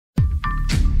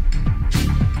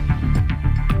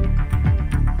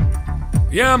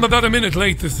Yeah, I'm about a minute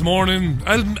late this morning.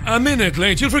 A minute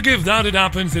late. You'll forgive that. It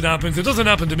happens. It doesn't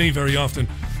happen to me very often.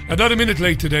 About a minute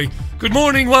late today. Good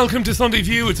morning. Welcome to Sunday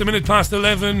View. It's a minute past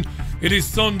 11. It is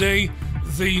Sunday,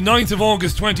 the 9th of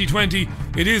August 2020.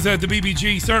 It is at the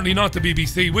BBG, certainly not the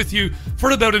BBC, with you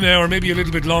for about an hour, maybe a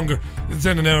little bit longer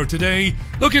than an hour today.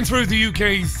 Looking through the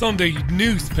UK's Sunday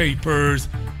newspapers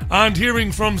and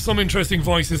hearing from some interesting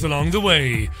voices along the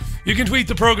way. You can tweet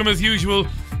the programme as usual.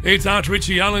 It's at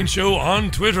Richie Allen Show on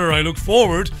Twitter. I look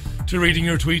forward to reading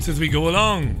your tweets as we go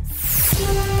along.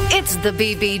 It's the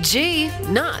BBG,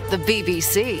 not the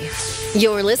BBC.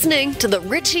 You're listening to the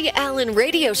Richie Allen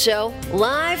Radio Show,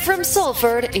 live from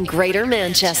Salford in Greater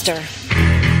Manchester.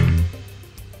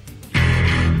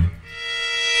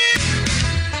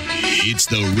 It's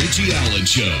the Richie Allen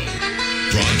Show.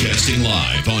 Broadcasting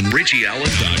live on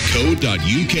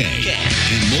richieallen.co.uk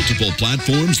and multiple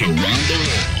platforms around the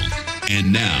world.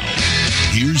 And now,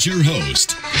 here's your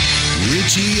host,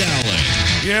 Richie Allen.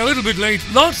 Yeah, a little bit late.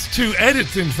 Lots to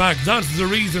edit, in fact. That's the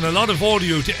reason. A lot of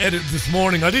audio to edit this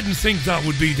morning. I didn't think that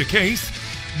would be the case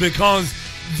because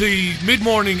the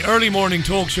mid-morning, early morning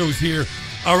talk shows here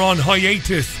are on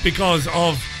hiatus because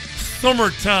of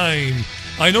summertime.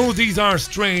 I know these are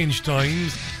strange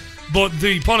times, but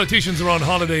the politicians are on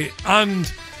holiday and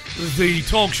the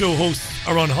talk show hosts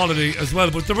are on holiday as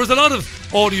well. But there was a lot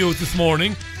of audio this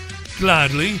morning,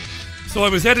 gladly. So I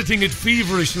was editing it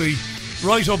feverishly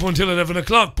right up until 11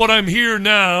 o'clock. But I'm here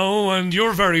now and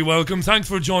you're very welcome. Thanks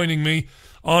for joining me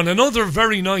on another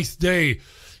very nice day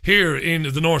here in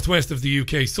the northwest of the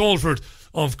UK. Salford,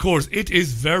 of course. It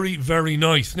is very, very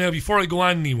nice. Now, before I go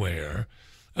anywhere,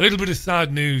 a little bit of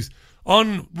sad news.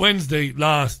 On Wednesday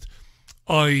last,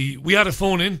 we had a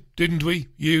phone in, didn't we?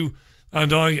 You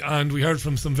and I, and we heard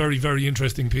from some very, very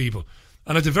interesting people.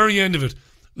 And at the very end of it,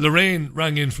 Lorraine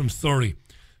rang in from Surrey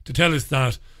to tell us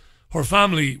that her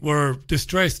family were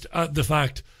distressed at the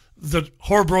fact that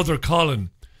her brother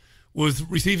Colin was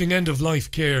receiving end-of-life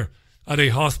care at a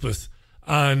hospice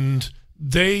and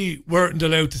they weren't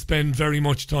allowed to spend very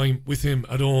much time with him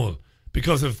at all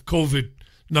because of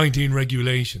COVID-19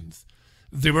 regulations.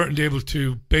 They weren't able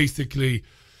to basically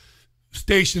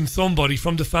station somebody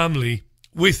from the family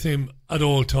with him at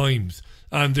all times,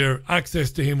 and their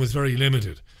access to him was very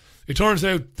limited. It turns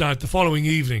out that the following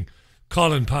evening,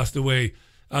 Colin passed away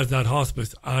at that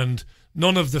hospice, and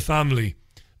none of the family,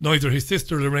 neither his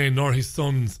sister Lorraine nor his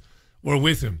sons, were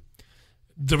with him.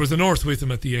 There was a nurse with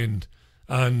him at the end,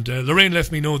 and Lorraine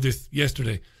left me know this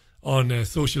yesterday on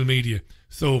social media.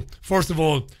 So, first of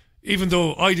all, even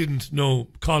though I didn't know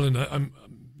Colin,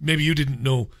 maybe you didn't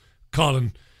know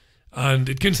Colin, and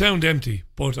it can sound empty,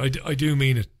 but I do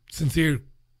mean it. Sincere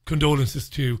condolences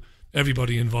to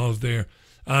everybody involved there.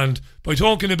 And by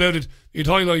talking about it, it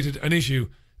highlighted an issue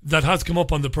that has come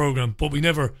up on the programme, but we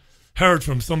never heard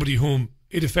from somebody whom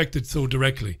it affected so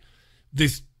directly.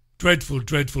 This dreadful,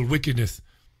 dreadful wickedness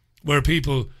where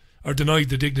people are denied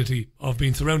the dignity of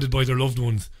being surrounded by their loved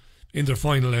ones in their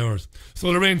final hours. So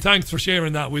Lorraine, thanks for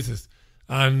sharing that with us.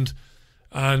 And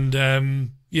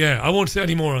yeah, I won't say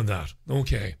any more on that.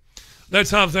 Okay.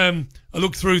 Let's have a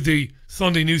look through the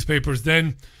Sunday newspapers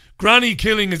then. Granny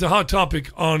killing is a hot topic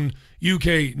on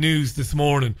UK news this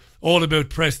morning. All about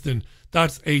Preston.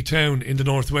 That's a town in the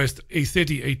northwest. A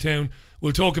city, a town.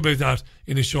 We'll talk about that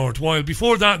in a short while.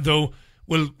 Before that, though,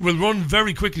 we'll run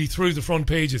very quickly through the front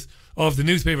pages of the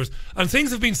newspapers. And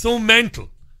things have been so mental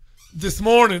this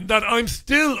morning that I'm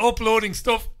still uploading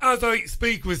stuff as I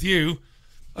speak with you.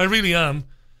 I really am.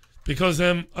 Because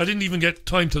I didn't even get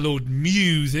time to load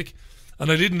music.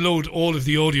 And I didn't load all of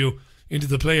the audio into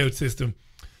the playout system.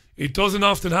 It doesn't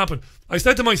often happen. I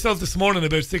said to myself this morning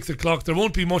about 6 o'clock, there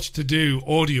won't be much to do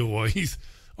audio-wise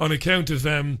on account of,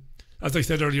 as I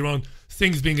said earlier on,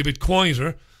 things being a bit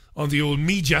quieter on the old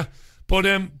media. But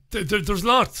there's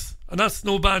lots, and that's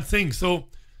no bad thing. So,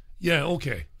 yeah,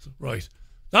 okay, right.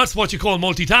 That's what you call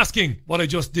multitasking, what I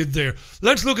just did there.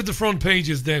 Let's look at the front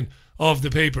pages then of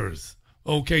the papers.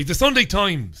 Okay, the Sunday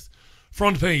Times,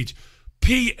 front page.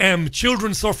 PM,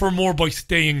 children suffer more by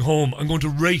staying home. I'm going to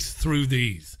race through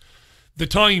these. The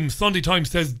Times, Sunday Times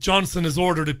says Johnson has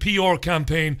ordered a PR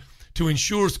campaign to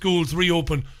ensure schools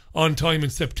reopen on time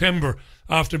in September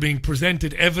after being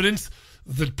presented evidence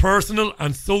that personal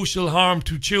and social harm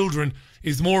to children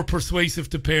is more persuasive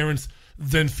to parents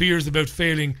than fears about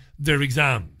failing their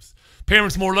exams.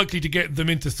 Parents more likely to get them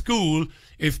into school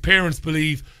if parents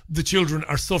believe the children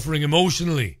are suffering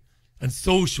emotionally and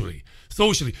socially.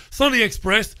 Sunday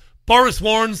Express, Boris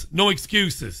warns no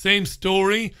excuses. Same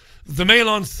story. The Mail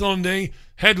on Sunday,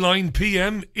 headline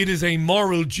PM, it is a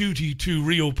moral duty to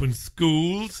reopen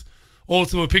schools.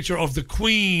 Also a picture of the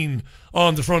Queen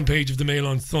on the front page of the Mail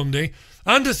on Sunday.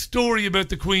 And a story about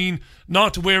the Queen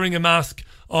not wearing a mask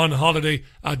on holiday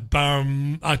at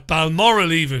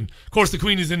Balmoral even. Of course, the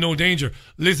Queen is in no danger.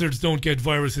 Lizards don't get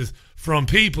viruses from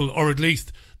people, or at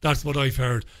least that's what I've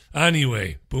heard.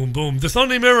 Anyway, boom, boom. The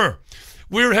Sunday Mirror.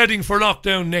 We're heading for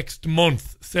lockdown next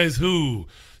month. Says who?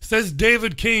 Says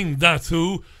David King, that's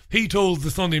who. He told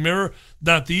the Sunday Mirror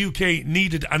that the UK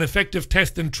needed an effective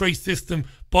test and trace system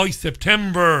by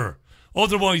September.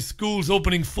 Otherwise, schools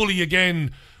opening fully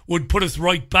again would put us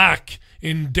right back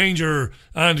in danger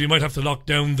and we might have to lock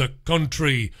down the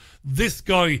country. This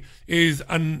guy is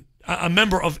a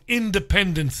member of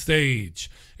Independent Stage,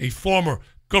 a former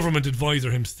government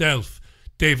advisor himself,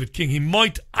 David King. He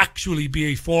might actually be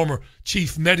a former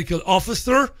chief medical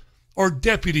officer or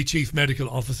deputy chief medical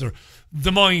officer.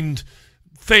 The mind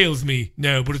fails me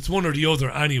now, but it's one or the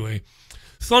other anyway.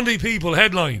 Sunday People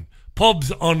headline,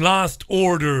 pubs on last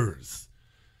orders.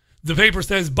 The paper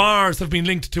says bars have been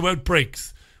linked to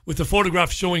outbreaks, with a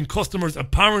photograph showing customers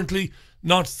apparently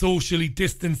not socially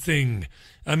distancing,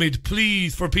 amid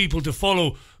pleas for people to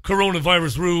follow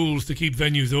coronavirus rules to keep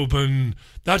venues open.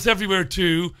 That's everywhere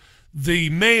too. The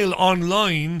Mail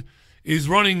Online is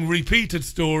running repeated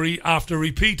story after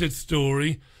repeated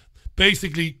story,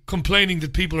 basically complaining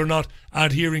that people are not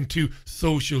adhering to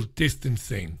social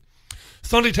distancing.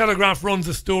 Sunday Telegraph runs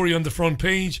a story on the front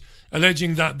page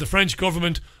alleging that the French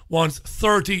government wants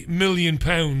 £30 million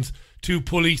to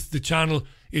police the channel.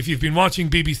 If you've been watching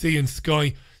BBC and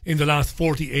Sky in the last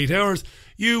 48 hours,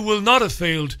 you will not have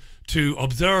failed to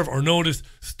observe or notice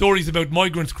stories about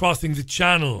migrants crossing the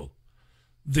channel.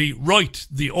 The right,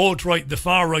 the alt-right, the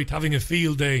far-right having a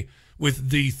field day with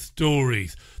these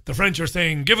stories. The French are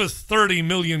saying, give us 30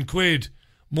 million quid,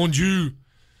 mon Dieu.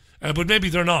 But maybe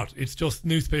they're not. It's just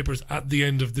newspapers at the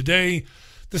end of the day.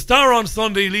 The Star on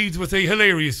Sunday leads with a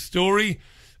hilarious story.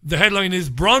 The headline is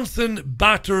Bronson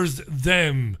batters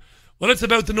them. Well, it's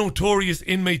about the notorious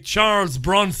inmate Charles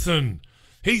Bronson.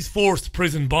 He's forced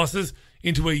prison bosses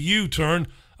into a U-turn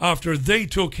after they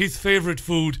took his favourite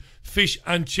food, fish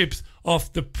and chips,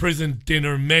 off the prison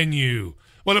dinner menu.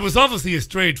 Well, it was obviously a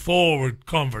straightforward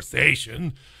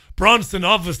conversation. Bronson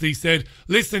obviously said,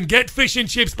 listen, get fish and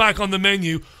chips back on the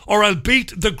menu or I'll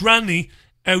beat the granny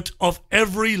out of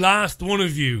every last one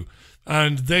of you.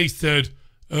 And they said,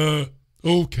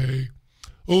 okay.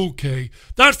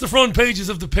 That's the front pages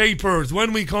of the papers.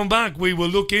 When we come back, we will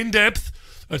look in depth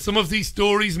at some of these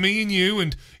stories, me and you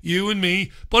and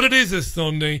me. But it is a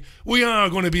Sunday. We are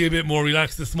going to be a bit more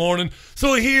relaxed this morning.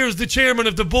 So here's the chairman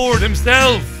of the board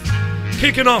himself,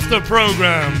 kicking off the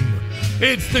programme.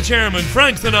 It's the chairman,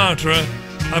 Frank Sinatra.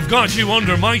 I've got you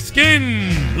under my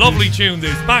skin. Lovely tune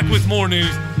this. Back with more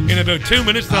news in about 2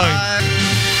 minutes time.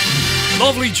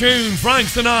 Lovely tune, Frank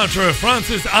Sinatra,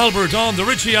 Francis Albert on the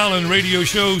Richie Allen Radio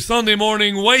Show. Sunday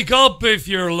morning, wake up if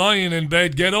you're lying in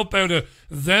bed. Get up out of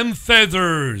them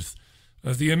feathers.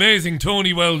 As the amazing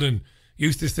Tony Weldon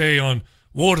used to say on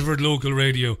Waterford Local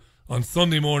Radio on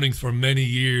Sunday mornings for many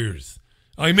years.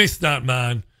 I miss that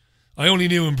man. I only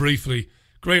knew him briefly.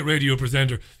 Great radio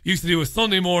presenter. Used to do a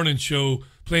Sunday morning show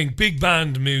playing big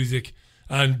band music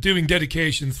and doing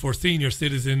dedications for senior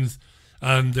citizens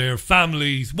and their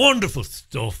families. Wonderful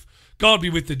stuff. God be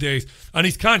with the days. And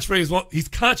his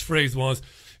catchphrase was,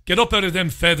 get up out of them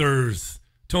feathers.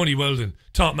 Tony Weldon,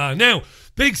 top man. Now,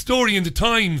 big story in the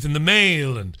Times and the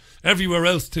Mail and everywhere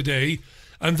else today,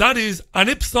 and that is an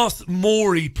Ipsos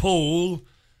Mori poll.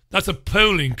 That's a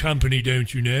polling company,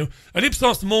 don't you know? An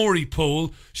Ipsos Mori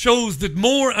poll shows that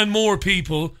more and more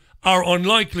people are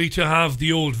unlikely to have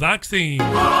the old vaccine.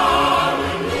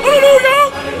 Hallelujah!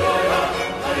 Hallelujah!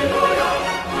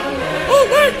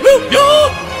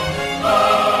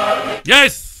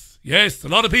 Yes, a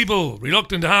lot of people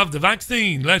reluctant to have the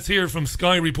vaccine. Let's hear from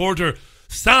Sky reporter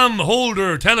Sam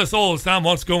Holder. Tell us all, Sam,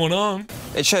 what's going on?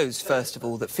 It shows, first of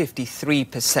all, that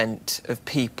 53% of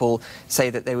people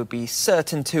say that they would be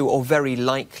certain to or very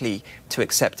likely to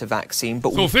accept a vaccine.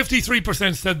 But so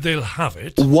 53% said they'll have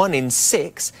it. 1 in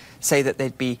 6 say that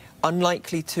they'd be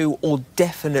unlikely to or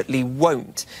definitely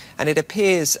won't. And it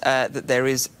appears that there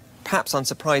is, perhaps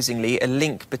unsurprisingly, a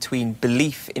link between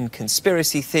belief in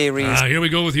conspiracy theories... here we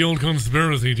go with the old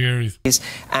conspiracy theories.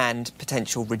 ...and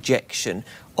potential rejection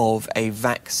of a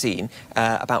vaccine.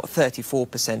 About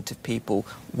 34% of people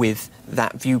with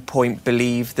that viewpoint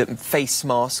believe that face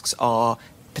masks are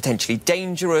potentially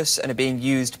dangerous and are being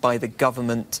used by the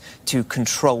government to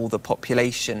control the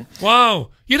population. Wow,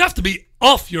 you'd have to be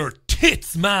off your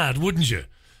tits mad, wouldn't you,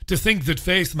 to think that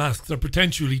face masks are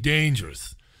potentially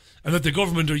dangerous and that the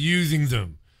government are using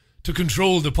them to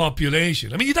control the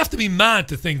population. I mean, you'd have to be mad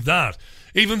to think that,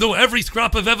 even though every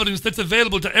scrap of evidence that's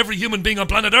available to every human being on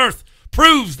planet Earth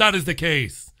proves that is the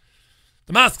case.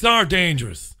 The masks are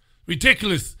dangerous.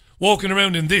 Ridiculous walking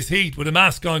around in this heat with a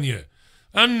mask on you.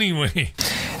 Anyway.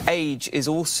 Age is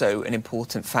also an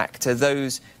important factor.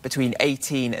 Those between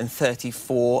 18 and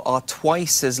 34 are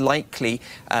twice as likely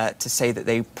to say that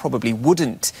they probably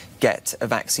wouldn't get a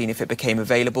vaccine if it became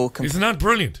available. Isn't that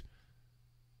brilliant?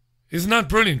 Isn't that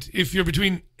brilliant? If you're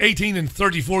between 18 and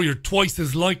 34, you're twice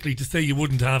as likely to say you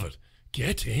wouldn't have it.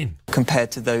 Get in.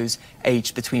 Compared to those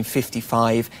aged between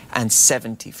 55 and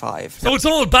 75. So it's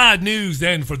all bad news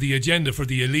then for the agenda for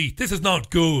the elite. This is not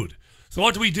good. So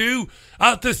what do?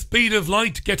 At the speed of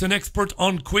light, get an expert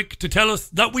on quick to tell us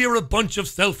that we are a bunch of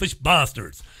selfish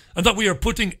bastards and that we are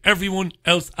putting everyone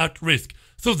else at risk.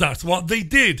 So that's what they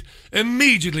did.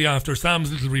 Immediately after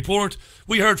Sam's little report,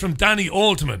 we heard from Danny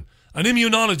Altman, an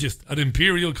immunologist at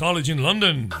Imperial College in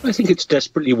London. I think it's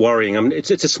desperately worrying. I mean,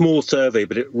 it's a small survey,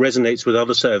 but it resonates with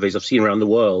other surveys I've seen around the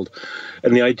world.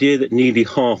 And the idea that nearly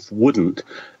half wouldn't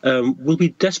will be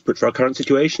desperate for our current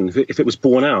situation if it was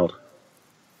borne out.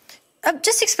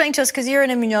 Just explain to us, because you're an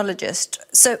immunologist.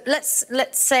 So let's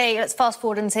fast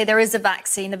forward and say there is a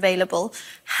vaccine available.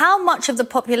 How much of the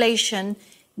population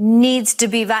needs to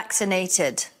be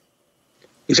vaccinated?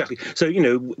 Exactly. So,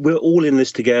 we're all in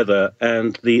this together,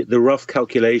 and the rough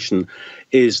calculation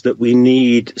is that we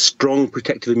need strong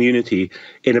protective immunity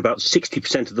in about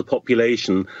 60% of the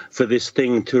population for this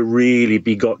thing to really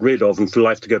be got rid of and for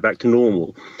life to go back to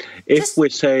normal. If we're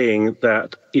saying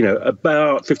that,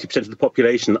 about 50% of the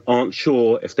population aren't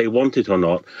sure if they want it or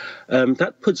not,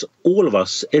 that puts all of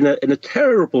us in a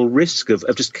terrible risk of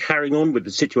just carrying on with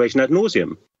the situation ad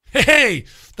nauseum. Hey,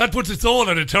 that puts us all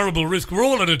at a terrible risk. We're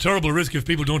all at a terrible risk if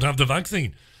people don't have the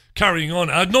vaccine. Carrying on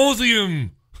ad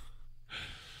nauseum.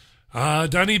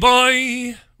 Danny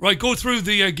boy. Right, go through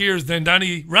the gears then,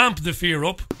 Danny. Ramp the fear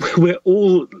up. We're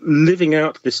all living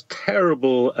out this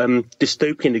terrible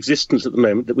dystopian existence at the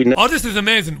moment that we know. Oh, this is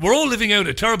amazing. We're all living out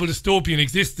a terrible dystopian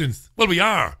existence. Well, we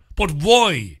are. But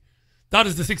why? That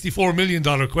is the $64 million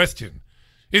question.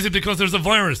 Is it because there's a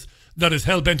virus that is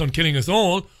hell-bent on killing us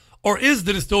all? Or is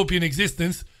the dystopian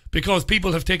existence because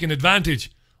people have taken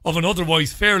advantage of an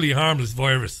otherwise fairly harmless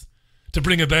virus to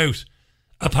bring about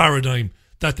a paradigm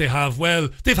that they have,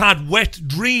 they've had wet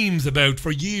dreams about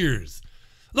for years?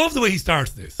 Love the way he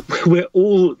starts this. We're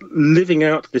all living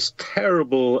out this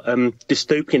terrible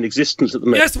dystopian existence at the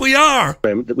moment. Yes, we are.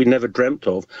 That we never dreamt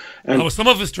of. And some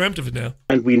of us dreamt of it now.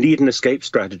 And we need an escape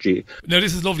strategy. Now,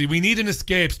 this is lovely. We need an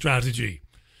escape strategy.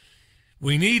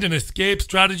 We need an escape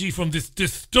strategy from this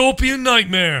dystopian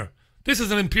nightmare. This is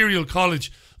an Imperial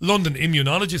College London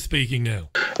immunologist speaking now.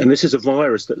 And this is a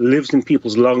virus that lives in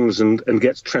people's lungs and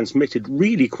gets transmitted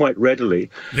really quite readily.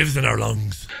 Lives in our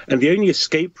lungs. And the only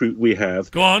escape route we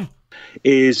have... Go on.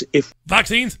 ...is if...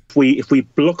 Vaccines? If we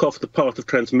block off the path of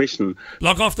transmission...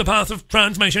 Block off the path of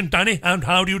transmission, Danny. And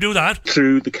how do you do that?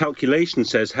 Through the calculation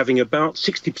says having about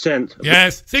 60%...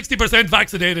 Yes, 60%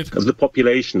 vaccinated. ...of the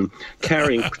population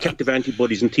carrying protective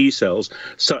antibodies and T cells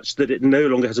such that it no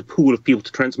longer has a pool of people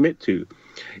to transmit to.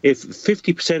 If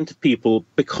 50% of people,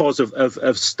 because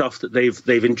of stuff that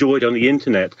they've enjoyed on the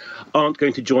internet, aren't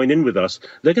going to join in with us,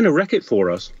 they're going to wreck it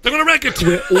for us. They're going to wreck it.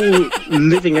 We're all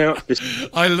living out this...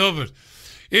 I love it.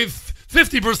 If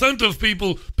 50% of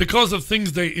people, because of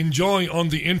things they enjoy on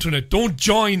the internet, don't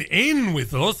join in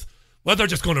with us, well, they're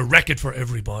just going to wreck it for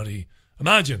everybody.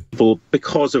 Imagine. People,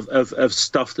 because of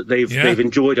stuff that they've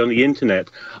enjoyed on the internet,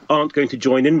 aren't going to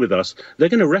join in with us, they're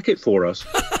going to wreck it for us.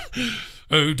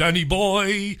 Oh, Danny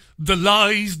boy, the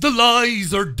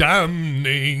lies are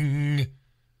damning.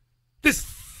 This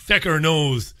fecker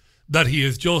knows that he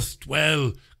is just,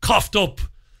 coughed up,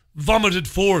 vomited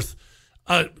forth,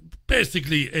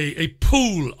 basically a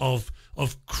pool of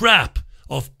crap,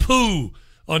 of poo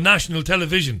on national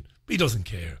television. He doesn't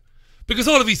care. Because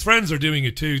all of his friends are doing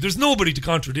it too. There's nobody to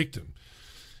contradict him.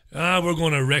 We're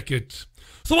going to wreck it.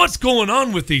 So what's going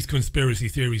on with these conspiracy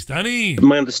theories, Danny?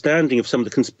 My understanding of some of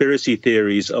the conspiracy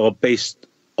theories are based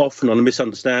often on a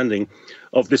misunderstanding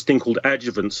of this thing called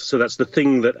adjuvants. So that's the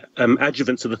thing that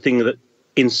adjuvants are the thing that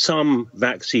in some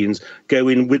vaccines go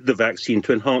in with the vaccine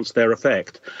to enhance their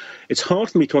effect. It's hard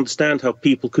for me to understand how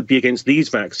people could be against these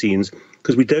vaccines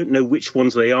because we don't know which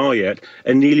ones they are yet,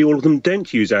 and nearly all of them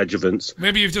don't use adjuvants.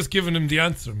 Maybe you've just given him the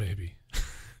answer, maybe.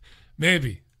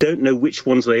 Maybe. don't know which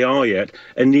ones they are yet,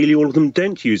 and nearly all of them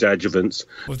don't use adjuvants.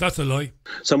 Well, that's a lie.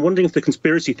 So I'm wondering if the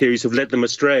conspiracy theories have led them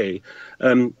astray.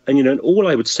 And all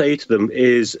I would say to them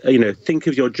is, think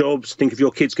of your jobs, think of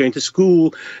your kids going to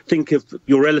school, think of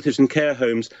your relatives in care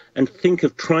homes, and think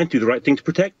of trying to do the right thing to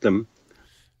protect them.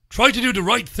 Try to do the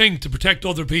right thing to protect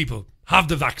other people. Have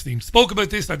the vaccine. Spoke about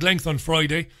this at length on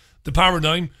Friday. The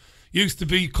paradigm used to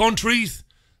be countries.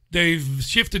 They've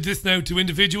shifted this now to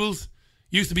individuals.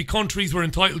 Used to be countries were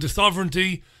entitled to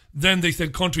sovereignty. Then they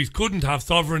said countries couldn't have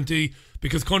sovereignty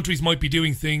because countries might be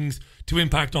doing things to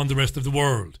impact on the rest of the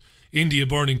world. India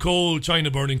burning coal, China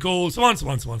burning coal, so on, so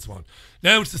on, so on, so on.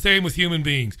 Now it's the same with human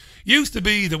beings. Used to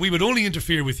be that we would only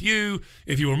interfere with you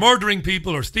if you were murdering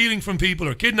people or stealing from people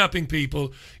or kidnapping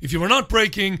people. If you were not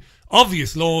breaking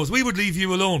obvious laws, we would leave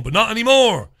you alone. But not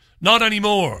anymore. Not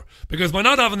anymore. Because by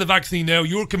not having the vaccine now,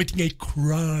 you're committing a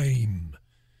crime.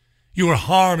 You are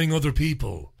harming other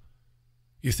people.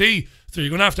 You see? So you're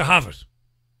going to have it.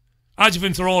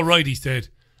 Adjuvants are all right, he said.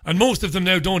 And most of them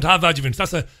now don't have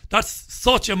adjuvants. That's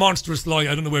such a monstrous lie,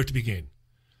 I don't know where to begin.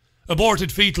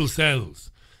 Aborted fetal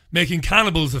cells, making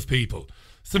cannibals of people,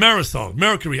 thimerosal,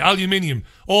 mercury, aluminium,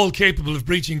 all capable of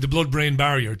breaching the blood-brain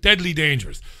barrier, deadly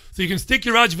dangerous. So you can stick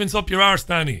your adjuvants up your arse,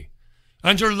 Danny,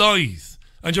 and your lies,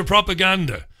 and your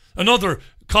propaganda. Another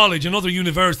college, another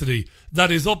university that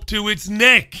is up to its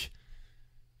neck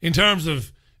in terms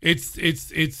of its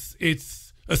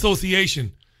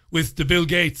association with the Bill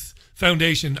Gates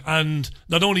Foundation, and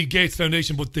not only Gates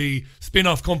Foundation but the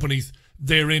spin-off companies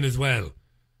therein as well.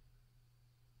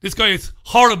 This guy is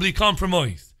horribly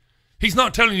compromised. He's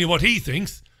not telling you what he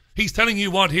thinks. He's telling you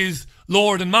what his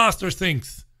Lord and Master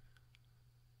thinks.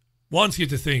 Wants you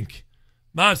to think.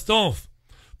 Mad stuff.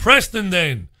 Preston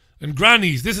then, and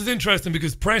Granny's. This is interesting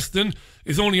because Preston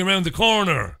is only around the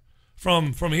corner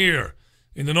from here.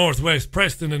 In the northwest,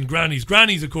 Preston and Granny's.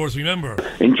 Granny's, of course, remember.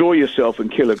 Enjoy yourself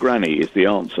and kill a granny is the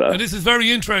answer. And this is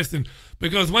very interesting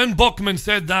because when Buckman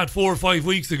said that 4 or 5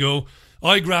 weeks ago,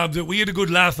 I grabbed it. We had a good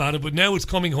laugh at it, but now it's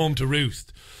coming home to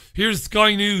roost. Here's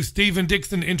Sky News, Stephen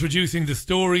Dixon introducing the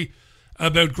story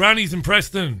about Granny's in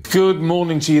Preston. Good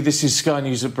morning to you. This is Sky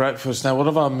News at breakfast. Now, one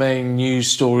of our main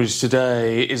news stories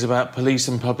today is about police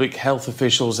and public health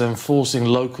officials enforcing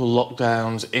local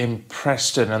lockdowns in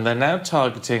Preston, and they're now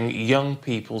targeting young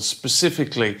people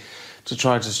specifically to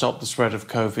try to stop the spread of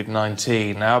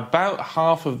COVID-19. Now, about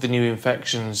half of the new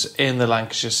infections in the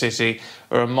Lancashire city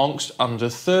are amongst under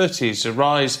 30s, a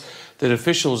rise that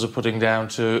officials are putting down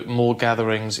to more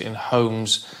gatherings in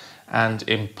homes and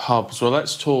in pubs. Well,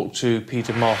 let's talk to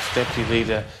Peter Moss, Deputy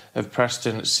Leader of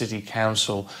Preston City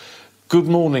Council. Good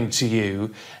morning to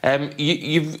you.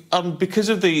 You've because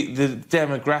of the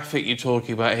demographic you're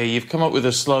talking about here, you've come up with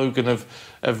a slogan of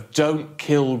 "Don't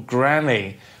kill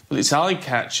Granny." Well, it's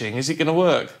eye-catching. Is it going to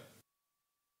work?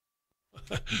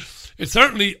 It's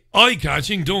certainly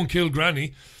eye-catching. Don't kill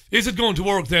Granny. Is it going to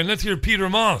work then? Let's hear Peter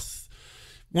Moss,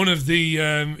 one of the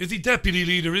is he Deputy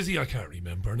Leader? Is he? I can't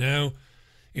remember now.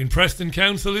 In Preston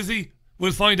Council, is he?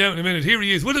 We'll find out in a minute. Here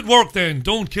he is. Will it work then?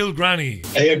 Don't kill Granny.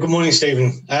 Good morning,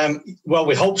 Stephen. Well,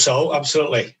 we hope so,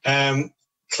 absolutely.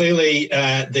 Clearly,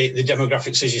 the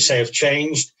demographics, as you say, have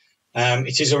changed.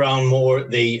 It is around more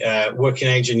the working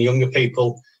age and younger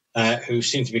people who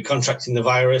seem to be contracting the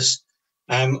virus.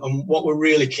 And what we're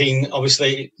really keen,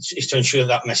 obviously, is to ensure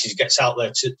that message gets out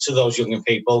there to those younger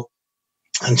people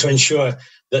and to ensure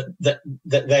that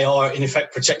they are, in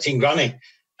effect, protecting Granny.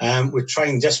 We're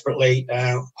trying desperately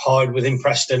hard within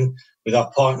Preston, with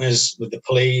our partners, with the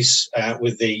police,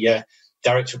 with the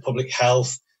Director of Public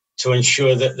Health, to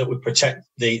ensure that we protect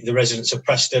the residents of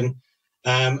Preston.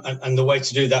 And the way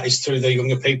to do that is through the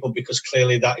younger people, because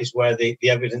clearly that is where the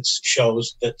evidence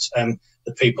shows that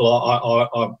the people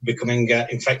are becoming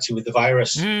infected with the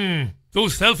virus.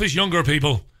 Those selfish younger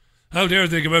people. How dare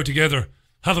they go out together,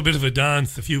 have a bit of a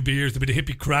dance, a few beers, a bit of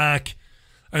hippie crack,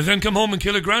 and then come home and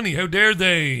kill a granny. How dare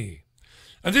they?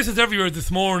 And this is everywhere this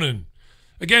morning.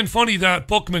 Again, funny that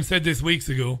Buckman said this weeks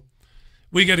ago.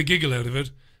 We get a giggle out of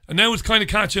it. And now it's kind of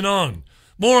catching on.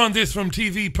 More on this from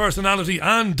TV personality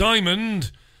Anne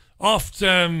Diamond.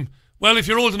 Well, if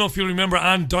you're old enough, you'll remember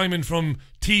Anne Diamond from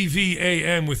TV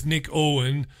AM with Nick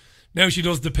Owen. Now she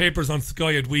does the papers on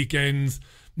Sky at weekends.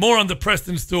 More on the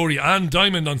Preston story. Anne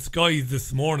Diamond on Sky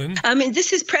this morning. I mean,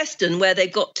 this is Preston, where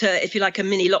they've got, if you like, a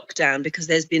mini lockdown because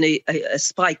there's been a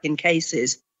spike in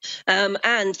cases.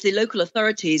 And the local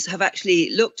authorities have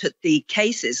actually looked at the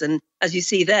cases. And as you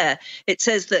see there, it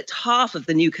says that half of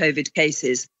the new COVID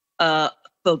cases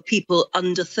for people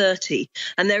under 30.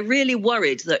 And they're really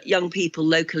worried that young people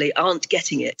locally aren't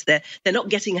getting it. They're not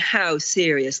getting how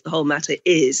serious the whole matter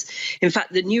is. In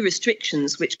fact, the new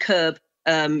restrictions which curb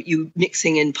you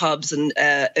mixing in pubs and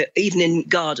even in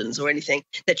gardens or anything,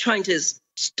 they're trying to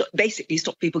basically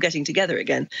stop people getting together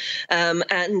again.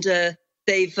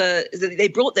 They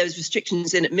brought those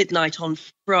restrictions in at midnight on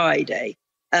Friday.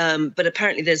 But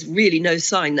apparently there's really no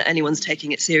sign that anyone's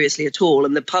taking it seriously at all.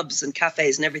 And the pubs and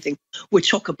cafes and everything were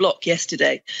chock-a-block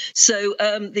yesterday. So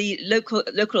the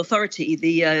local authority,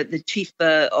 the chief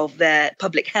of their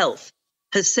public health,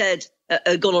 has said,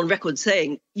 gone on record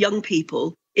saying, young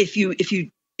people, if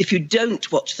you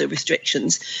don't watch the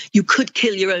restrictions, you could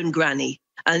kill your own granny.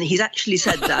 And he's actually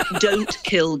said that, don't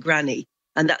kill granny.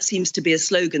 And that seems to be a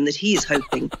slogan that he's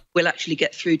hoping will actually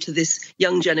get through to this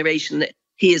young generation that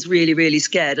he is really, really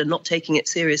scared and not taking it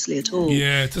seriously at all.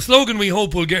 Yeah, it's a slogan we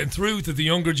hope will get through to the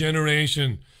younger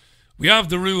generation. We have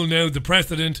the rule now, the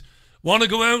precedent. Want to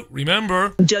go out?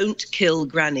 Remember, don't kill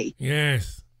granny.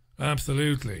 Yes,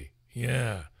 absolutely.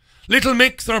 Yeah. Little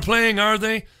Mix are playing, are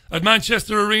they? At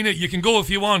Manchester Arena. You can go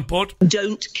if you want, but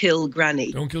don't kill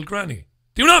granny. Don't kill granny.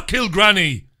 Do not kill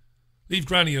granny. Leave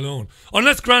granny alone.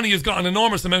 Unless granny has got an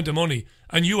enormous amount of money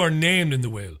and you are named in the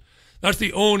will. That's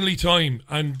the only time.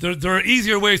 And there are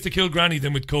easier ways to kill granny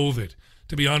than with COVID,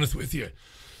 to be honest with you.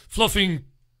 Fluffing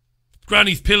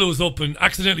granny's pillows up and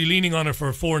accidentally leaning on her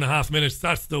for 4.5 minutes,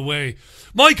 that's the way.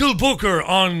 Michael Booker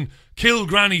on Kill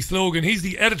Granny slogan. He's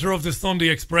the editor of the Sunday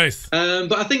Express.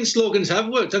 But I think slogans have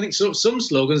worked. I think some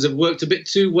slogans have worked a bit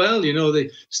too well. You know, the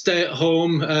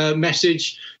stay-at-home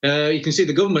message. You can see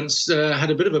the government's had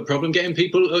a bit of a problem getting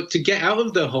people to get out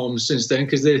of their homes since then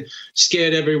because they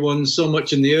scared everyone so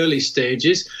much in the early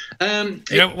stages.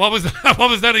 What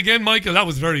was that again, Michael? That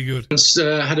was very good.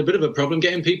 Had a bit of a problem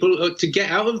getting people to get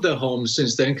out of their homes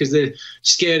since then because they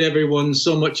scared everyone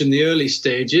so much in the early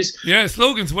stages. Yeah,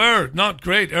 slogans were not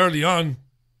great early on.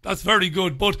 That's very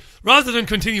good. But rather than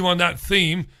continue on that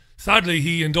theme, sadly,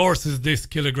 he endorses this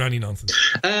killer granny nonsense.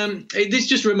 This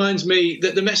just reminds me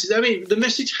that the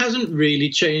message hasn't really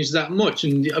changed that much.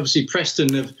 And obviously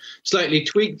Preston have slightly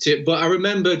tweaked it. But I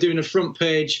remember doing a front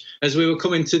page as we were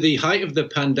coming to the height of the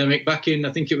pandemic back in,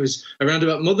 I think it was around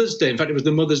about Mother's Day. In fact, it was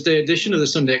the Mother's Day edition of the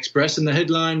Sunday Express. And the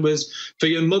headline was, "For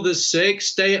your mother's sake,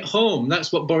 stay at home."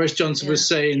 That's what Boris Johnson was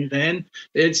saying then.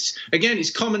 It's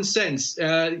common sense.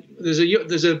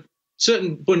 There's a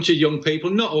certain bunch of young people,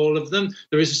 not all of them.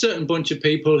 There is a certain bunch of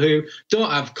people who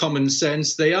don't have common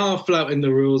sense. They are flouting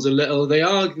the rules a little. They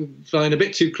are flying a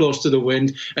bit too close to the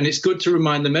wind. And it's good to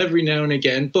remind them every now and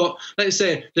again. But let's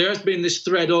say there has been this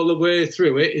thread all the way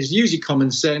through it, is use your common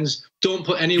sense. Don't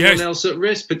put anyone else at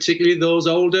risk, particularly those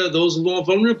older, those more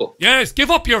vulnerable. Yes,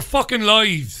 give up your fucking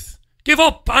lives. Give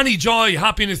up any joy,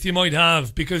 happiness you might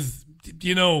have because,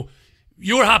 you know,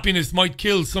 your happiness might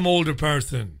kill some older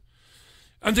person.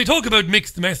 And they talk about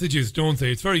mixed messages, don't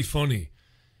they? It's very funny.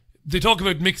 They talk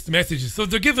about mixed messages. So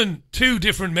they're given two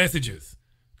different messages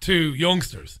to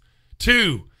youngsters.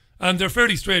 Two. And they're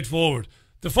fairly straightforward.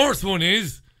 The first one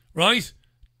is, right?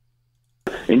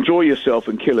 Enjoy yourself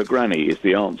and kill a granny is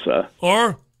the answer.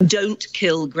 Or? Don't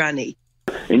kill granny.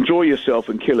 Enjoy yourself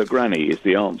and kill a granny is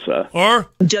the answer.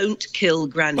 Or? Don't kill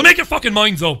granny. Well, make your fucking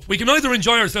minds up. We can either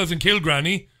enjoy ourselves and kill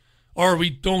granny, or we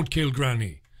don't kill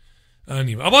granny.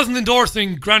 Anyway, I wasn't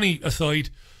endorsing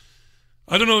granny-acide.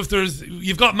 I don't know if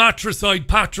you've got matricide,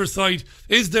 patricide.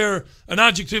 Is there an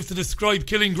adjective to describe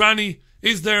killing granny?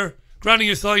 Is there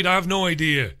granny-acide? I have no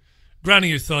idea.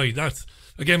 Granny-acide, that's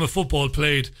a game of football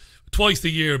played twice a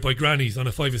year by grannies on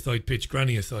a 5-a-side pitch,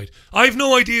 granny-acide. I have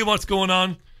no idea what's going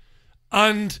on.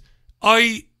 And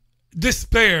I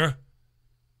despair,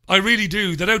 I really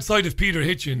do, that outside of Peter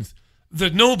Hitchens,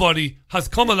 that nobody has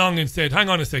come along and said, hang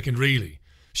on a second, really?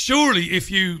 Surely,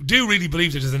 if you do really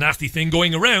believe that there's a nasty thing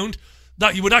going around,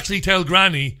 that you would actually tell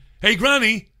Granny, hey,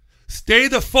 Granny, stay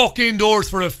the fuck indoors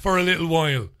for a little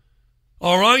while.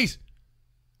 All right?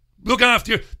 Look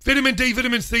after your vitamin D,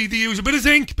 vitamin C, the usual. Bit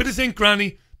of zinc,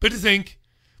 Granny. Bit of zinc.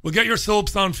 We'll get your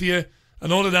soaps on for you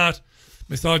and all of that.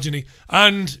 Misogyny.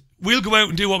 And we'll go out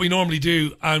and do what we normally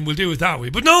do and we'll do it that way.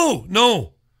 But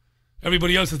no.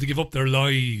 Everybody else has to give up their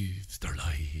lives.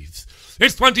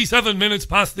 It's 27 minutes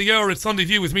past the hour. It's Sunday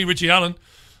View with me, Richie Allen.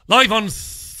 Live on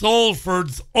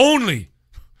Salford's only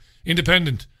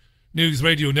independent news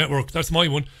radio network. That's my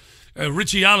one.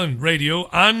 Richie Allen Radio.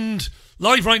 And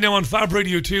live right now on Fab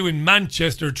Radio 2 in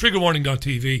Manchester.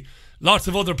 Triggerwarning.tv. Lots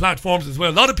of other platforms as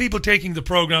well. A lot of people taking the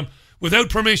programme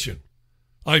without permission,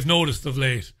 I've noticed of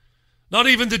late. Not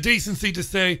even the decency to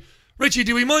say, Richie,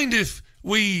 do we mind if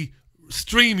we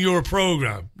stream your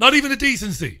programme? Not even the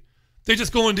decency. They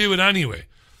just go and do it anyway.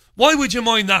 Why would you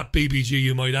mind that, BBG,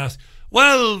 you might ask?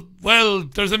 Well,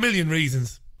 there's a million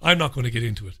reasons. I'm not going to get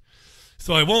into it.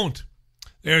 So I won't.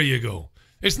 There you go.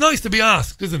 It's nice to be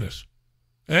asked, isn't it?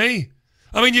 Eh?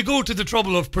 I mean, you go to the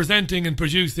trouble of presenting and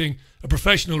producing a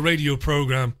professional radio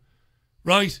programme,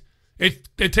 right? It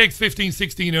takes 15,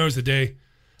 16 hours a day.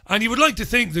 And you would like to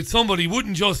think that somebody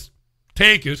wouldn't just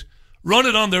take it, run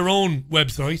it on their own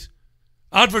website,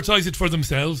 advertise it for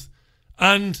themselves,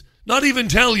 and not even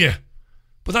tell you.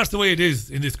 But that's the way it is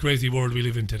in this crazy world we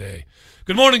live in today.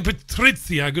 Good morning,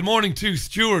 Patrizia. Good morning to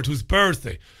Stuart, whose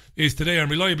birthday is today. I'm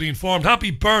reliably informed.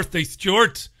 Happy birthday,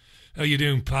 Stuart. How you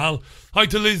doing, pal? Hi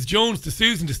to Liz Jones, to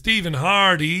Susan, to Stephen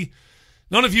Hardy.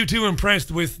 None of you too impressed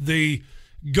with the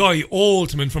guy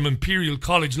Altman from Imperial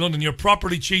College London. You're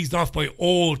properly cheesed off by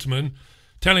Altman,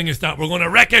 telling us that we're going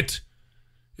to wreck it.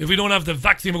 If we don't have the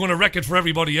vaccine, we're going to wreck it for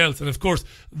everybody else. And of course,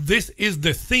 this is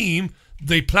the theme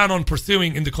they plan on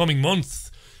pursuing in the coming months.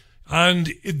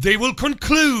 And they will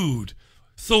conclude,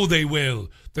 so they will,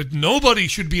 that nobody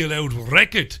should be allowed to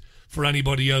wreck it for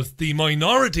anybody else. The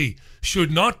minority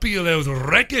should not be allowed to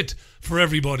wreck it for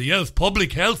everybody else.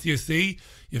 Public health, you see.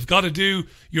 You've got to do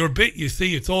your bit, you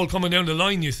see. It's all coming down the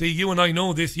line, you see. You and I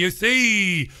know this, you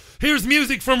see. Here's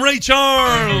music from Ray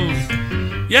Charles.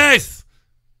 Yes.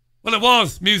 Well, it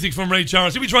was music from Ray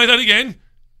Charles. Should we try that again?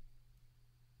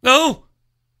 No?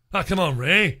 Ah, come on,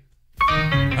 Ray.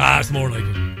 It's more like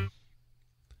it.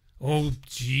 Oh,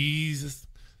 Jesus.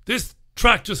 This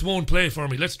track just won't play for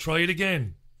me. Let's try it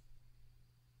again.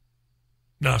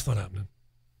 No, it's not happening.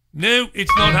 No,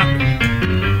 it's not happening.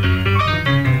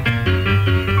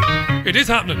 It is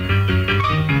happening.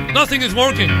 Nothing is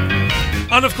working.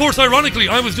 And of course, ironically,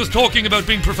 I was just talking about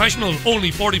being professional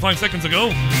only 45 seconds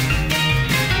ago.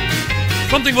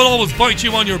 Something will always bite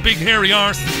you on your big hairy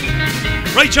arse.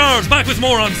 Ray Charles back with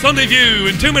more on Sunday View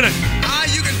in 2 minutes.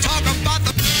 You can talk about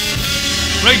the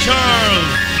Ray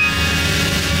Charles.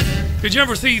 Did you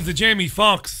ever see the Jamie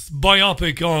Foxx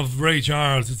biopic of Ray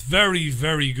Charles? It's very,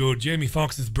 very good. Jamie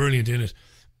Foxx is brilliant in it.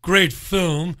 Great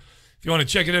film. If you want to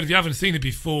check it out, if you haven't seen it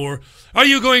before. Are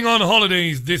you going on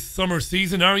holidays this summer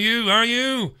season? Are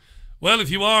you? Well,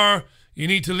 if you are, you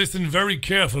need to listen very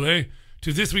carefully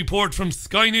to this report from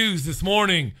Sky News this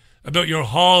morning about your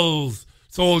halls.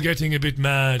 It's all getting a bit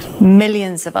mad.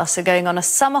 Millions of us are going on a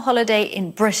summer holiday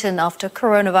in Britain after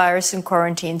coronavirus and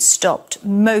quarantine stopped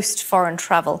most foreign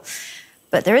travel.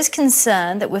 But there is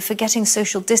concern that we're forgetting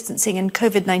social distancing and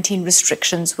COVID-19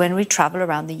 restrictions when we travel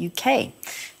around the UK.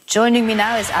 Joining me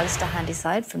now is Alistair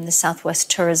Handyside from the South West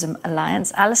Tourism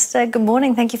Alliance. Alistair, good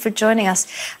morning. Thank you for joining us.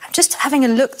 I'm just having a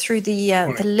look through the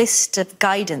list of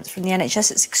guidance from the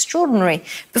NHS. It's extraordinary.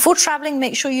 Before travelling,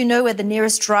 make sure you know where the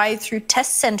nearest drive-through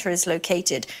test centre is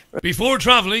located. Before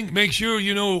travelling, make sure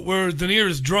you know where the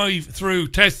nearest drive-through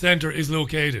test centre is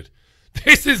located.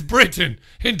 This is Britain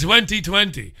in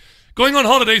 2020. Going on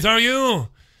holidays, are you?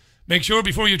 Make sure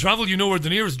before you travel you know where the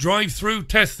nearest drive-through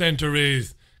test centre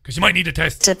is. Because you might need a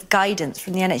test. Of guidance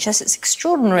from the NHS. It's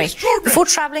extraordinary. Before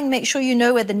travelling, make sure you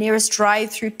know where the nearest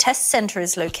drive-through test centre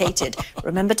is located.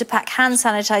 Remember to pack hand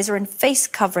sanitizer and face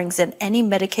coverings and any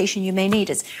medication you may need.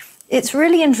 It's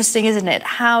really interesting, isn't it,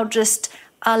 how just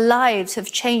our lives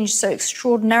have changed so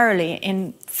extraordinarily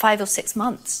in 5 or 6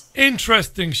 months.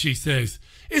 Interesting, she says.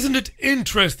 Isn't it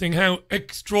interesting how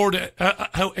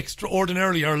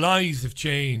extraordinarily our lives have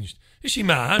changed? Is she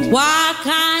mad? What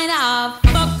kind of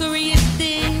fuckery is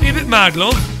this? Are you a bit mad,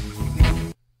 love?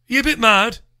 Are you a bit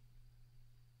mad?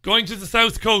 Going to the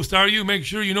south coast, are you? Make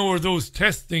sure you know where those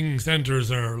testing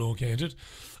centres are located.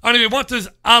 Anyway, what does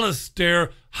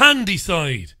Alistair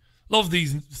Handyside? Love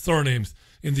these surnames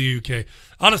in the UK.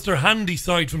 Alistair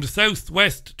Handyside from the South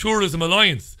West Tourism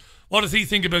Alliance. What does he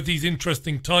think about these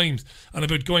interesting times and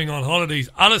about going on holidays?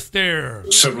 Alistair.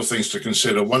 Several things to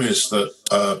consider. One is that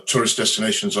tourist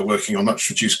destinations are working on much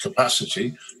reduced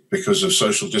capacity because of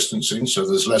social distancing, so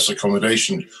there's less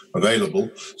accommodation available.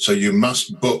 So you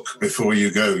must book before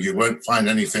you go. You won't find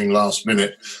anything last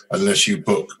minute unless you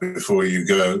book before you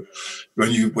go.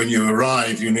 When you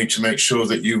arrive, you need to make sure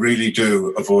that you really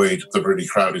do avoid the really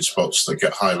crowded spots that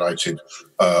get highlighted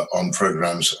on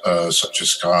programs such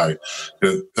as Sky.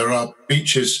 There are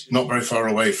beaches not very far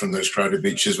away from those crowded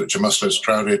beaches, which are much less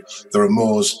crowded. There are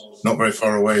moors not very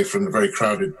far away from the very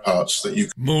crowded parts that you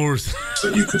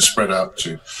could spread out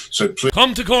to. So please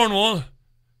come to Cornwall.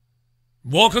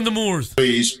 Walk on the moors.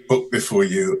 Please book before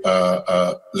you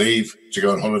leave to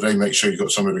go on holiday. Make sure you've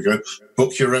got somewhere to go.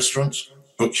 Book your restaurants.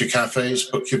 Book your cafes,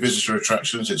 book your visitor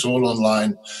attractions. It's all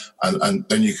online, and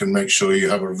then you can make sure you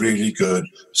have a really good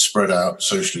spread out,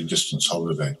 socially distanced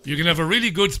holiday. You can have a really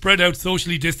good spread out,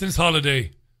 socially distanced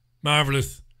holiday.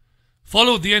 Marvellous.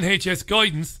 followed the NHS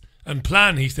guidance and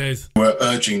plan, he says. We're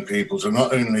urging people to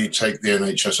not only take the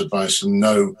NHS advice and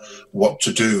know what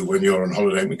to do when you're on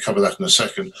holiday, and we cover that in a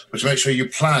second, but to make sure you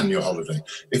plan your holiday.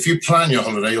 If you plan your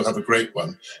holiday, you'll have a great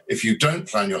one. If you don't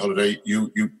plan your holiday,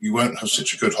 you won't have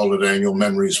such a good holiday and your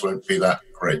memories won't be that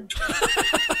great.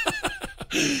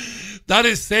 That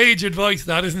is sage advice,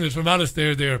 that, isn't it, from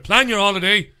Alistair there. Plan your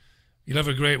holiday, you'll have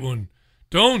a great one.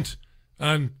 Don't,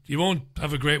 and you won't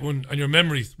have a great one, and your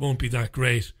memories won't be that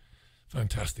great.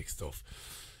 Fantastic stuff.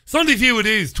 Sunday View it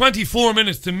is, 24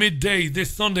 minutes to midday this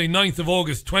Sunday, 9th of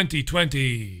August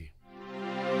 2020.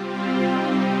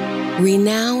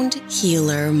 Renowned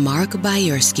healer Mark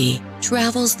Bayersky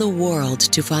travels the world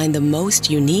to find the most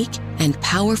unique and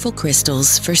powerful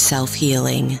crystals for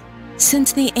self-healing.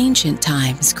 Since the ancient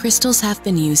times, crystals have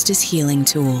been used as healing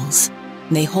tools.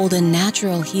 They hold a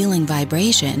natural healing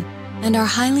vibration and are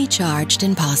highly charged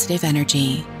in positive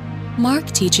energy. Mark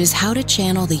teaches how to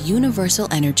channel the universal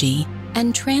energy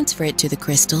and transfer it to the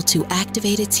crystal to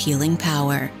activate its healing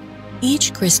power.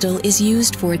 Each crystal is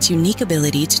used for its unique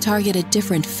ability to target a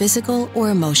different physical or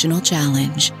emotional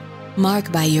challenge. Mark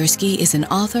Bayersky is an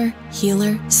author,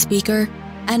 healer, speaker,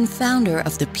 and founder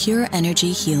of the Pure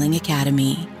Energy Healing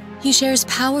Academy. He shares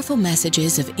powerful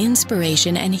messages of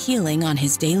inspiration and healing on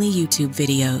his daily YouTube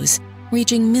videos,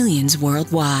 reaching millions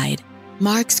worldwide.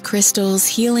 Mark's crystals,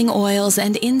 healing oils,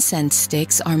 and incense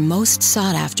sticks are most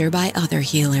sought after by other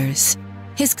healers.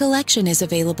 His collection is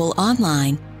available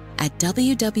online at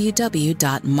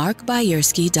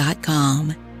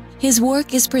www.markbayersky.com. His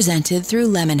work is presented through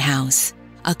Lemon House,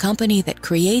 a company that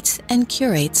creates and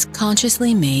curates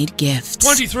consciously made gifts.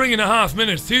 23 and a half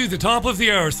minutes to the top of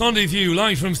the hour. Sunday View,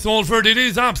 live from Salford. It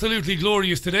is absolutely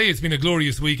glorious today. It's been a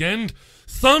glorious weekend.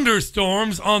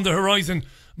 Thunderstorms on the horizon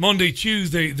Monday,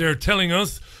 Tuesday, they're telling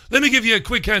us. Let me give you a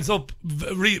quick heads up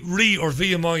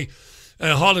via my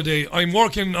holiday. I'm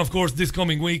working, of course, this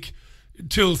coming week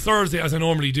till Thursday, as I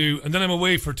normally do, and then I'm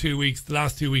away for 2 weeks, the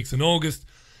last 2 weeks in August,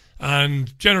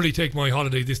 and generally take my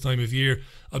holiday this time of year.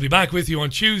 I'll be back with you on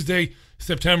Tuesday,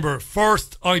 September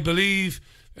 1st, I believe.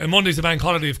 And Monday's a bank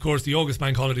holiday, of course, the August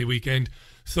bank holiday weekend.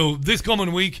 So this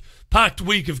coming week, packed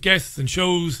week of guests and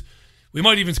shows. We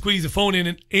might even squeeze a phone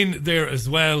in there as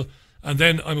well. And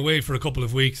then I'm away for a couple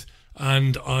of weeks,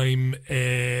 and I'm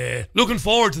looking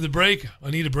forward to the break. I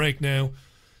need a break now,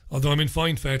 although I'm in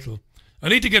fine fettle. I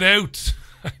need to get out.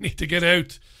 I need to get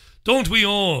out. Don't we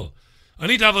all? I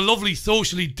need to have a lovely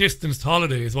socially distanced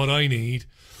holiday is what I need.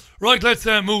 Right, let's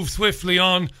move swiftly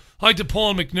on. Hi to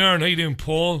Paul McNairn. How you doing,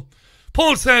 Paul?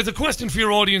 Paul says, a question for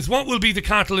your audience. What will be the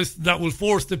catalyst that will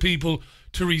force the people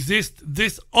to resist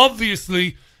this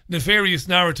obviously nefarious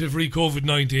narrative re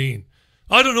COVID-19?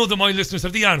 I don't know that my listeners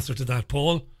have the answer to that,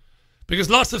 Paul, because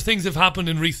lots of things have happened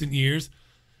in recent years.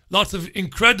 Lots of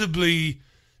incredibly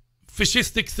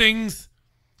fascistic things,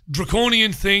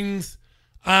 draconian things,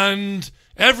 and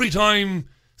every time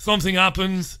something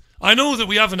happens, I know that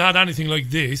we haven't had anything like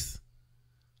this,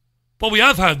 but we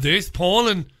have had this, Paul,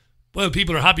 and, well,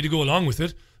 people are happy to go along with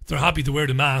it. They're happy to wear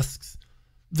the masks.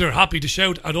 They're happy to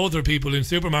shout at other people in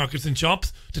supermarkets and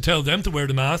shops to tell them to wear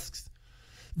the masks.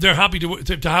 They're happy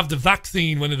to have the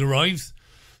vaccine when it arrives.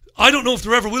 I don't know if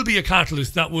there ever will be a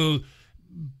catalyst that will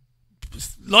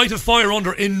light a fire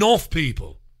under enough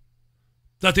people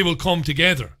that they will come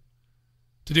together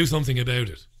to do something about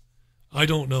it. I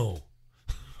don't know.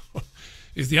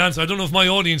 Is the answer. I don't know if my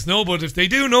audience know, but if they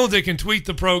do know, they can tweet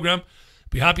the programme.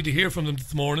 Be happy to hear from them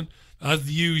this morning, as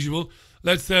usual.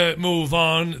 Let's move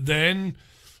on then.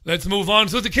 Let's move on.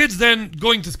 So the kids then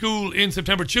going to school in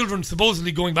September, children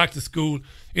supposedly going back to school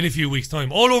in a few weeks'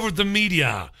 time, all over the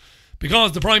media,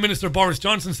 because the Prime Minister Boris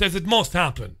Johnson says it must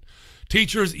happen.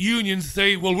 Teachers' unions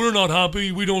say, well, we're not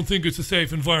happy, we don't think it's a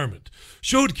safe environment.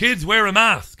 Should kids wear a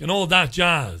mask and all that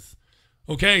jazz?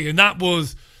 Okay, and that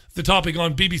was the topic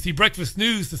on BBC Breakfast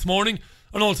News this morning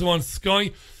and also on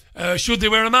Sky. Should they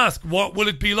wear a mask? What will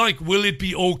it be like? Will it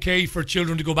be okay for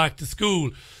children to go back to school?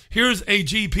 Here's a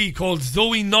GP called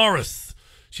Zoe Norris.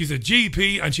 She's a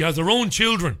GP and she has her own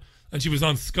children, and she was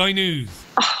on Sky News.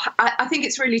 I think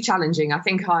it's really challenging. I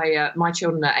think my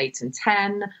children are 8 and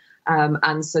 10,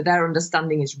 and so their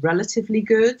understanding is relatively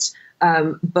good.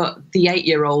 But the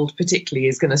 8-year-old particularly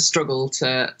is going to struggle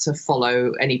to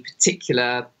follow any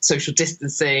particular social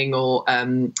distancing or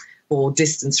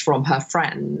distance from her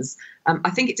friends.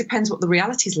 I think it depends what the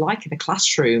reality is like in a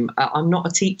classroom. I'm not a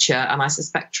teacher, and I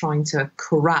suspect trying to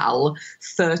corral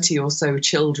 30 or so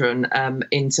children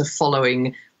into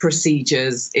following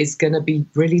procedures is going to be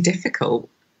really difficult.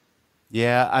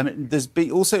 Yeah, I mean, there's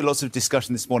been also lots of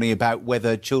discussion this morning about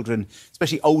whether children,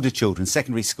 especially older children,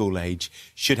 secondary school age,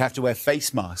 should have to wear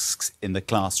face masks in the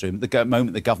classroom. At the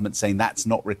moment, the government's saying that's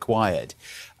not required.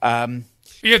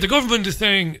 Yeah, the government is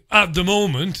saying at the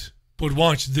moment, but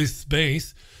watch this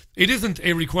space, it isn't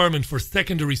a requirement for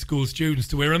secondary school students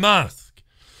to wear a mask.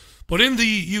 But in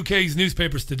the UK's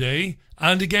newspapers today,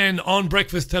 and again on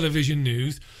breakfast television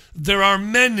news, there are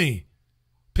many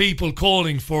people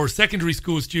calling for secondary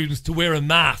school students to wear a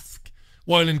mask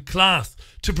while in class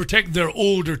to protect their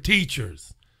older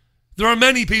teachers. There are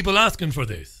many people asking for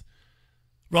this,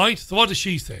 right? So what does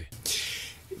she say?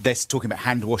 They're talking about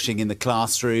hand washing in the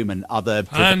classroom and other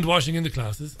hand washing in the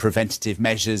classes, preventative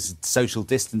measures, social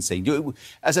distancing.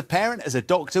 As a parent, as a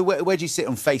doctor, where do you sit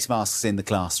on face masks in the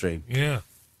classroom? Yeah.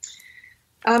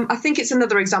 I think it's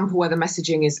another example where the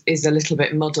messaging is a little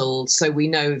bit muddled. So we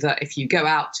know that if you go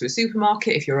out to a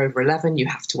supermarket, if you're over 11, you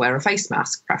have to wear a face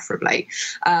mask, preferably.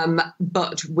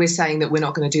 But we're saying that we're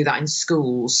not going to do that in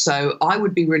schools. So I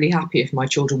would be really happy if my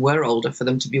children were older for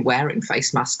them to be wearing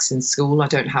face masks in school. I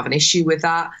don't have an issue with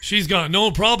that. She's got no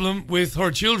problem with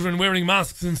her children wearing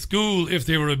masks in school if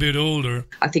they were a bit older.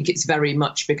 I think it's very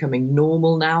much becoming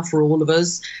normal now for all of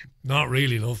us. Not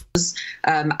really, love.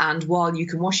 And while you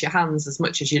can wash your hands as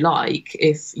much as you like,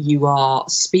 if you are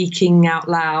speaking out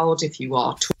loud, if you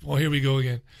are... Oh, here we go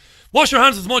again. Wash your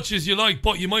hands as much as you like,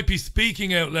 but you might be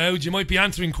speaking out loud. You might be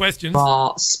answering questions. If you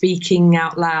are speaking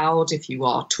out loud, if you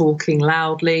are talking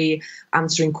loudly,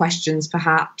 answering questions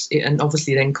perhaps, and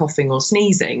obviously then coughing or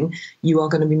sneezing, you are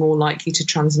going to be more likely to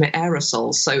transmit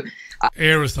aerosols. So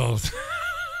aerosols.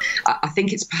 I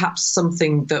think it's perhaps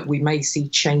something that we may see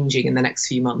changing in the next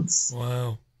few months.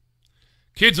 Wow.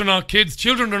 Kids are not kids.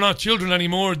 Children are not children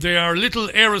anymore. They are little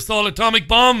aerosol atomic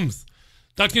bombs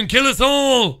that can kill us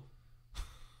all.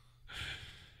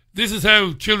 This is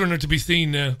how children are to be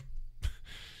seen now.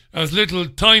 As little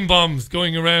time bombs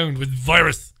going around with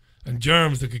virus and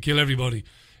germs that could kill everybody.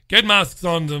 Get masks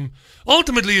on them.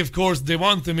 Ultimately, of course, they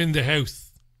want them in the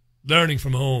house, learning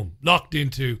from home, locked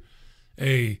into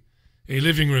a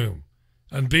living room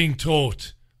and being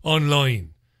taught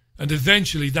online. And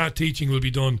eventually that teaching will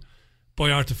be done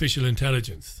by artificial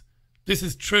intelligence. This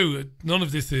is true. None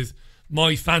of this is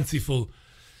my fanciful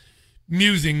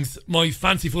musings, my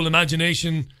fanciful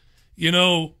imagination. You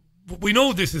know, we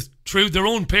know this is true. Their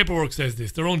own paperwork says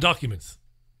this, their own documents.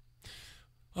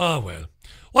 Ah, well.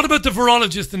 What about the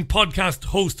virologist and podcast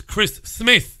host Chris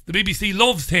Smith? The BBC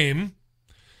loves him.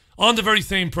 On the very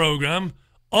same programme,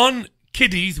 on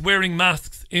kiddies wearing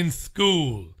masks in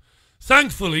school.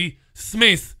 Thankfully,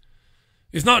 Smith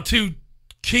is not too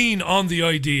keen on the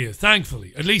idea,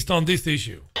 thankfully, at least on this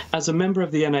issue. As a member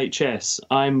of the NHS,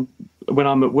 when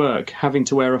I'm at work, having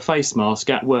to wear a face mask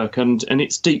at work, and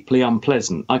it's deeply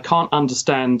unpleasant. I can't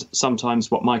understand sometimes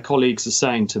what my colleagues are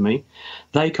saying to me.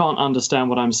 They can't understand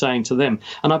what I'm saying to them.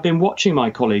 And I've been watching my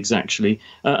colleagues, actually,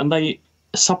 and they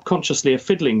subconsciously are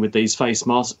fiddling with these face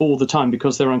masks all the time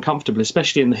because they're uncomfortable,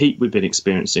 especially in the heat we've been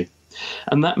experiencing.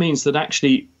 And that means that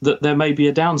actually that there may be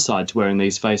a downside to wearing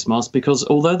these face masks, because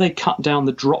although they cut down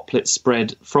the droplet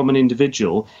spread from an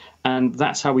individual, and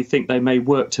that's how we think they may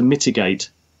work to mitigate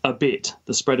a bit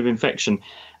the spread of infection,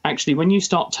 actually when you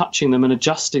start touching them and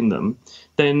adjusting them,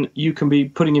 then you can be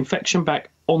putting infection back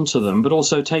onto them, but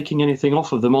also taking anything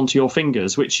off of them onto your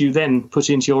fingers, which you then put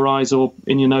into your eyes or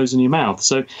in your nose and your mouth.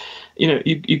 So, you know,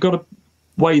 you've got to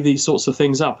weigh these sorts of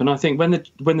things up. And I think when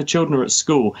the children are at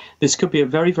school, this could be a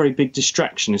very, very big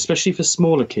distraction, especially for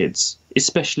smaller kids,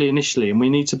 especially initially. And we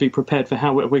need to be prepared for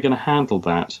how we're going to handle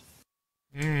that.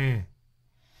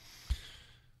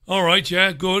 All right,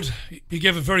 yeah, good. He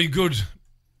gave a very good...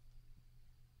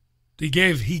 He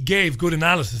gave good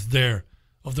analysis there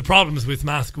of the problems with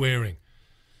mask wearing.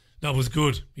 That was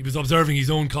good. He was observing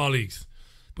his own colleagues.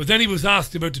 But then he was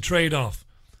asked about the trade-off.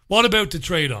 What about the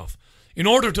trade-off? In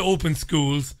order to open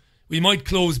schools, we might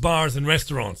close bars and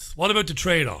restaurants. What about the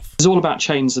trade-off? It's all about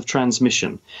chains of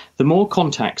transmission. The more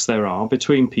contacts there are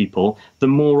between people, the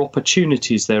more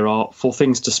opportunities there are for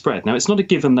things to spread. Now, it's not a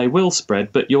given they will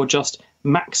spread, but you're just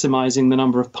maximising the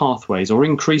number of pathways or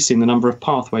increasing the number of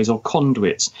pathways or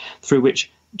conduits through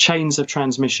which chains of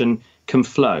transmission can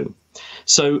flow.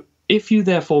 So if you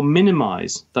therefore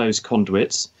minimise those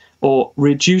conduits or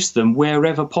reduce them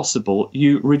wherever possible,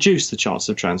 you reduce the chance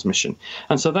of transmission.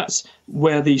 And so that's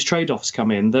where these trade-offs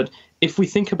come in, that if we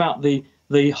think about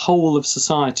the whole of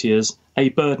society as a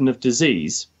burden of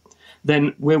disease,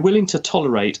 then we're willing to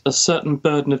tolerate a certain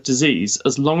burden of disease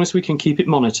as long as we can keep it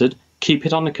monitored, keep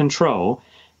it under control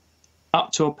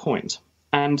up to a point.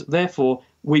 And therefore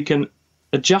we can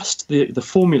adjust the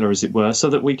formula, as it were, so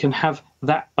that we can have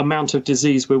that amount of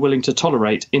disease we're willing to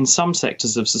tolerate in some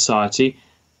sectors of society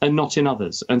and not in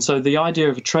others. And so the idea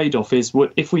of a trade-off is,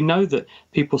 if we know that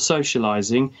people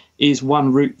socialising is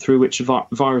one route through which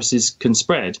viruses can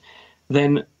spread,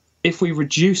 then if we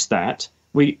reduce that,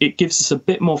 it gives us a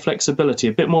bit more flexibility,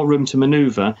 a bit more room to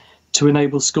manoeuvre to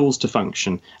enable schools to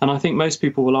function. And I think most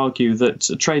people will argue that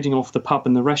trading off the pub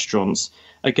and the restaurants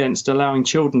against allowing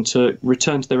children to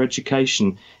return to their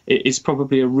education is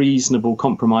probably a reasonable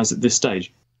compromise at this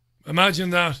stage. Imagine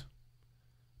that.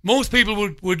 Most people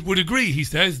would agree, he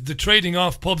says, the trading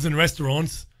off pubs and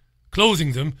restaurants,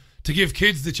 closing them to give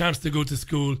kids the chance to go to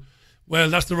school. Well,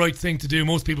 that's the right thing to do.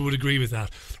 Most people would agree with that.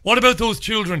 What about those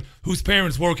children whose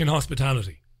parents work in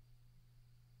hospitality?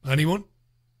 Anyone?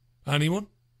 Anyone?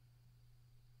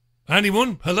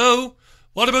 Anyone? Hello?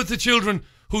 What about the children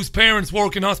whose parents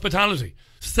work in hospitality?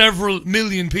 Several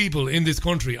million people in this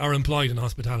country are employed in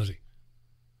hospitality.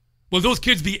 Will those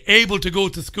kids be able to go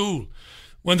to school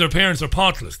when their parents are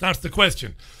potless? That's the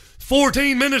question.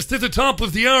 14 minutes to the top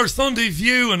of the hour. Sunday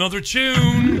View, another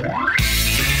tune.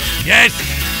 Yes.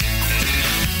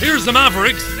 Here's the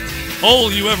Mavericks.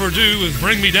 All you ever do is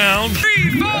bring me down.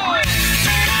 3, 4.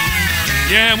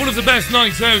 Yeah, one of the best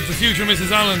nights out the future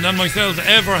Mrs. Allen and myself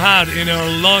ever had in our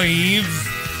lives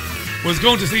was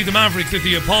going to see the Mavericks at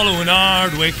the Apollo in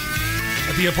Ardwick.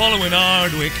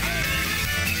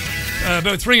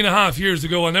 About 3.5 years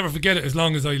ago. I'll never forget it as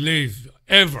long as I live.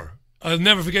 Ever. I'll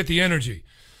never forget the energy.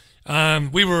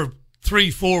 We were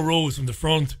 3-4 rows from the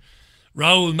front.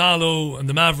 Raoul Malo and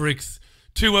the Mavericks.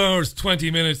 2 hours,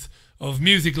 20 minutes of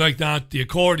music like that. The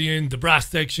accordion, the brass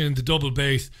section, the double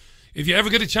bass. If you ever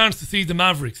get a chance to see the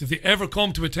Mavericks, if they ever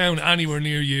come to a town anywhere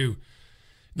near you,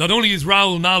 not only is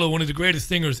Raoul Malo one of the greatest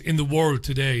singers in the world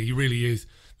today, he really is,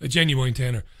 a genuine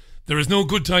tenor. There is no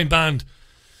good time band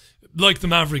like the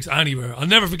Mavericks anywhere. I'll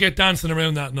never forget dancing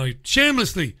around that night.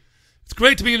 Shamelessly. It's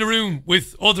great to be in a room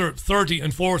with other 30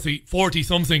 and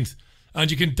 40-somethings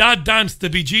and you can dad dance the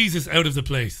bejesus out of the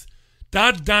place.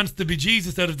 Dad dance the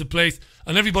bejesus out of the place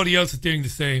and everybody else is doing the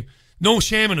same. No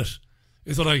shame in it,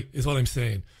 is what I'm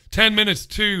saying. 10 minutes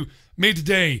to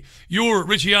midday. Your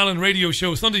Richie Allen radio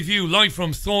show, Sunday View, live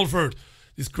from Salford.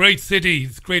 This great city,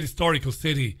 this great historical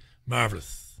city.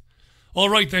 Marvellous. All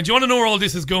right then, do you want to know where all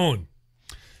this is going?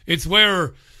 It's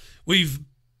where we've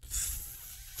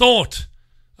thought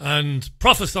and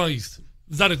prophesied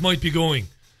that it might be going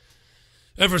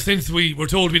ever since we were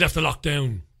told we'd have to lock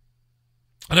down.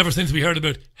 And ever since we heard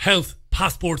about health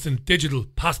passports and digital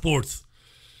passports.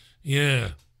 Yeah.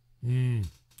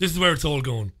 This is where it's all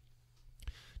going.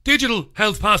 Digital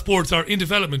health passports are in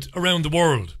development around the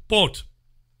world, but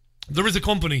there is a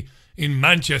company in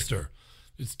Manchester.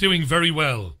 It's doing very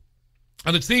well.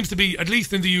 And it seems to be, at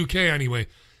least in the UK anyway,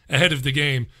 ahead of the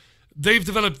game. They've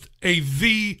developed a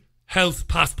V-Health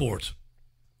passport.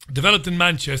 Developed in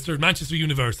Manchester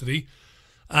University.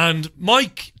 And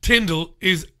Mike Tyndall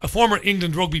is a former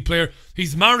England rugby player.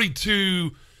 He's married to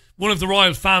one of the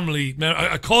royal family,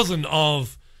 a cousin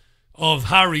of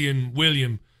Harry and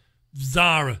William,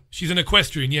 Zara. She's an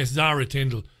equestrian, yes, Zara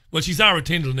Tyndall. Well, she's Zara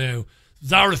Tyndall now.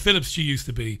 Zara Phillips she used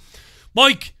to be.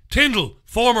 Mike Tyndall,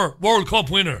 former World Cup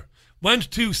winner, went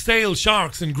to Sale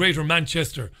Sharks in Greater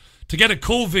Manchester to get a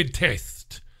COVID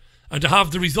test and to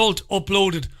have the result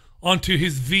uploaded onto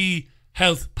his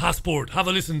V-Health passport. Have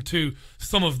a listen to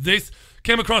some of this.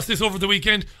 Came across this over the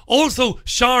weekend. Also,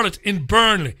 Charlotte in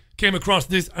Burnley came across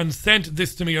this and sent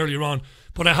this to me earlier on.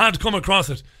 But I had come across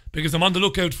it because I'm on the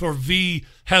lookout for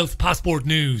V-Health passport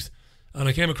news. And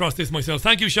I came across this myself.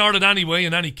 Thank you, Charlotte, anyway,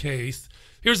 in any case.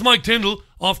 Here's Mike Tyndall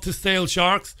off to Sale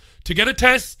Sharks to get a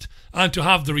test and to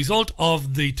have the result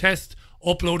of the test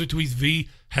uploaded to his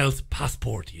V-Health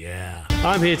passport. Yeah.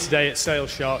 I'm here today at Sale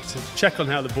Sharks to check on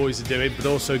how the boys are doing, but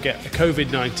also get a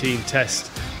COVID-19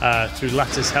 test through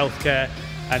Lattice Healthcare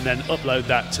and then upload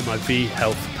that to my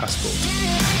V-Health passport.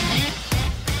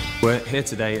 We're here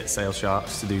today at Sale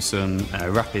Sharks to do some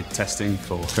rapid testing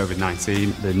for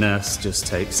COVID-19. The nurse just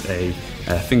takes a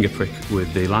finger prick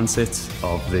with the lancet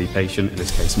of the patient, in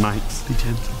this case Mike. Be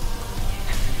gentle.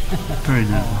 Very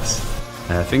nervous.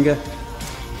 Finger,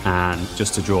 and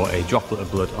just to draw a droplet of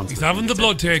blood onto. He's having the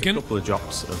blood taken. A couple of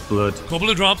drops of blood.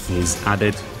 Couple of drops. Is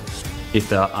added. If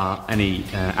there are any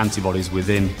antibodies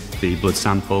within the blood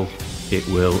sample, it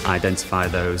will identify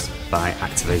those by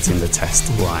activating the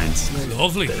test lines.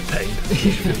 Lovely. Bit of pain.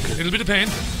 A little bit of pain.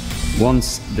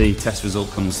 Once the test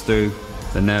result comes through,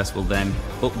 the nurse will then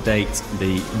update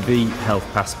the V-Health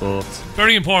passport.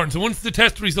 Very important. So once the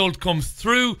test result comes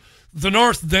through The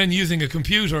nurse then, using a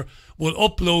computer, will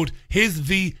upload his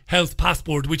V-Health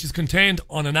passport, which is contained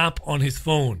on an app on his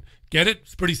phone. Get it?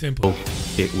 It's pretty simple.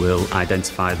 It will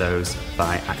identify those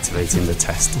by activating the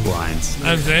test lines.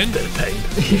 And then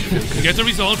you get the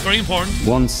result, very important.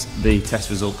 Once the test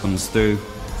result comes through,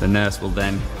 the nurse will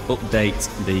then update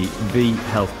the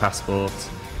V-Health passport,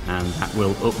 and that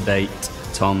will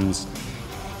update Tom's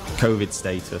COVID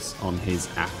status on his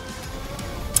app.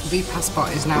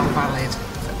 V-Passport is now valid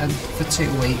for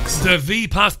 2 weeks. The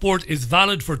V-Passport is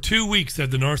valid for 2 weeks, said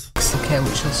the nurse. Okay,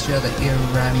 which will show that you're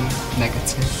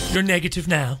negative. You're negative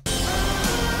now.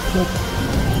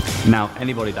 Now,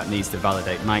 anybody that needs to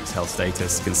validate Mike's health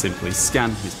status can simply scan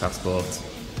his passport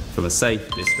from a safe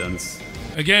distance.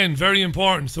 Again, very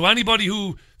important. So anybody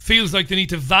who feels like they need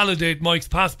to validate Mike's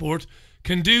passport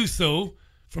can do so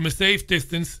from a safe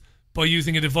distance by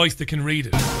using a device that can read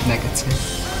it.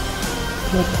 Negative.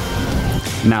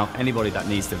 Now, anybody that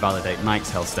needs to validate Mike's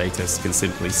health status can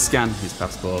simply scan his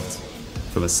passport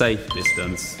from a safe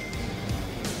distance,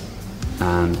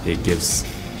 and it gives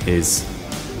his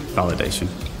validation.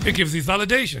 It gives his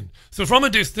validation. So from a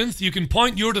distance, you can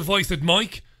point your device at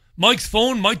Mike. Mike's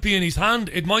phone might be in his hand.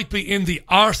 It might be in the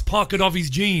arse pocket of his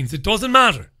jeans. It doesn't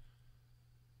matter.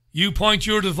 You point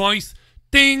your device,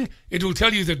 ding, it will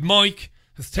tell you that Mike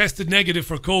has tested negative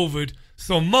for COVID.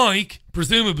 So Mike,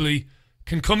 presumably,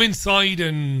 can come inside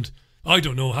and, I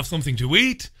don't know, have something to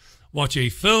eat, watch a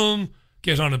film,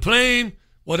 get on a plane,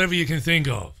 whatever you can think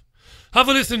of. Have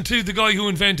a listen to the guy who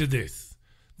invented this,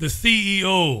 the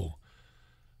CEO,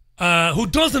 who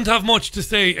doesn't have much to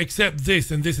say except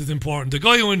this, and this is important, the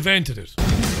guy who invented it.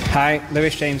 Hi,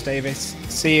 Lewis James Davis,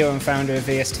 CEO and founder of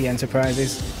VST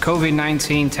Enterprises.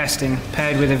 COVID-19 testing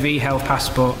paired with a V-Health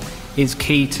passport is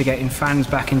key to getting fans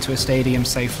back into a stadium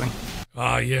safely.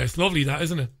 Ah, yeah, it's lovely that,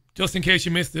 isn't it? Just in case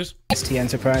you missed it. VST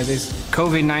Enterprises.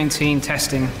 COVID-19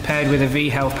 testing paired with a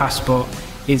V-Health passport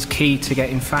is key to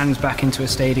getting fans back into a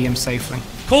stadium safely.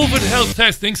 COVID health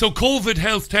testing. So COVID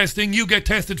health testing, you get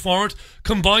tested for it,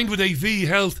 combined with a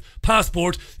V-Health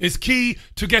passport, is key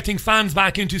to getting fans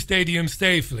back into stadiums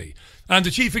safely. And the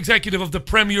chief executive of the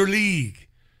Premier League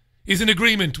is in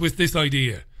agreement with this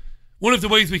idea. One of the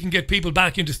ways we can get people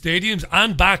back into stadiums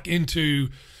and back into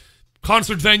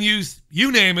concert venues,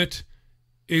 you name it,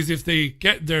 is if they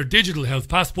get their digital health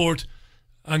passport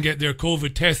and get their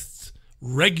COVID tests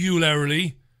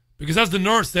regularly. Because as the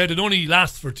nurse said, it only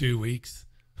lasts for 2 weeks.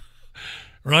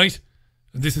 Right?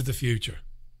 And this is the future.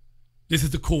 This is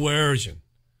the coercion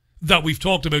that we've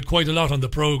talked about quite a lot on the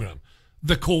programme.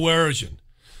 The coercion.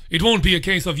 It won't be a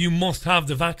case of you must have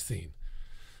the vaccine.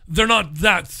 They're not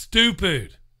that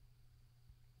stupid.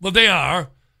 Well, they are,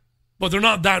 but they're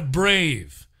not that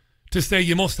brave to say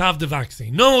you must have the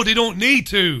vaccine. No, they don't need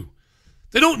to.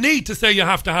 They don't need to say you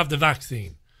have to have the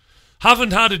vaccine.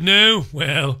 Haven't had it now?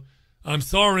 Well, I'm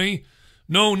sorry.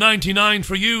 No 99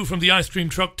 for you from the ice cream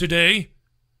truck today.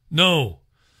 No.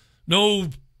 No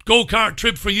go-kart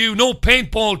trip for you. No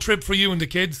paintball trip for you and the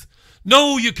kids.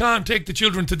 No, you can't take the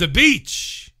children to the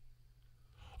beach.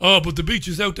 Oh, but the beach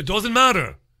is out. It doesn't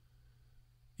matter.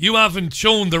 You haven't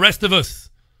shown the rest of us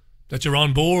that you're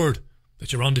on board,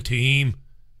 that you're on the team,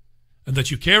 and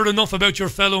that you care enough about your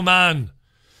fellow man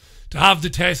to have the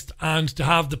test and to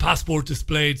have the passport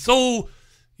displayed. So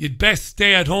you'd best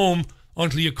stay at home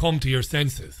until you come to your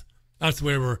senses. That's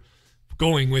where we're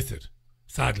going with it,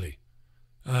 sadly.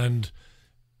 And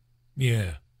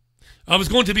yeah, I was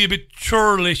going to be a bit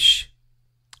churlish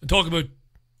and talk about,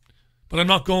 but I'm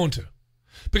not going to.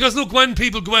 Because look, when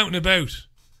people go out and about,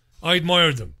 I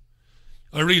admire them.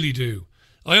 I really do.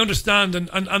 I understand, and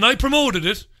I promoted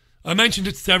it. I mentioned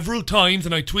it several times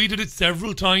and I tweeted it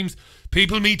several times.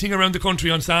 People meeting around the country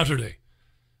on Saturday.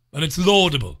 And it's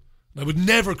laudable. I would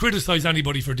never criticise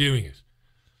anybody for doing it.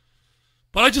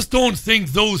 But I just don't think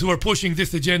those who are pushing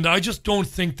this agenda, I just don't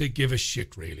think they give a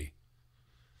shit, really.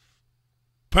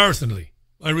 Personally,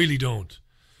 I really don't.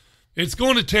 It's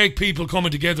going to take people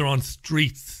coming together on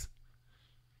streets.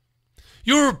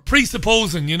 You're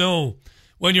presupposing, you know,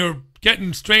 when you're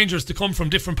getting strangers to come from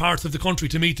different parts of the country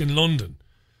to meet in London,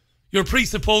 you're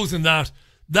presupposing that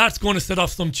that's going to set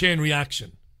off some chain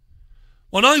reaction.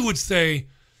 When I would say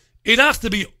it has to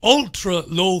be ultra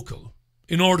local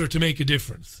in order to make a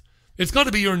difference. It's got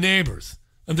to be your neighbours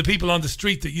and the people on the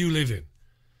street that you live in.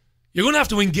 You're going to have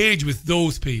to engage with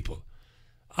those people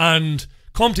and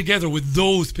come together with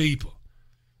those people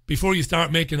before you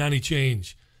start making any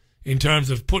change in terms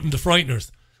of putting the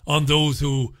frighteners on those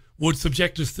who would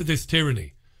subject us to this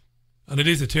tyranny. And it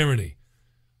is a tyranny.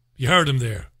 You heard him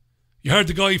there. You heard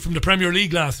the guy from the Premier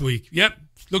League last week. Yep,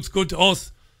 looks good to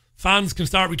us. Fans can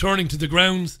start returning to the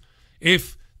grounds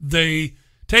if they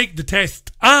take the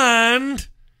test and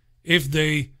if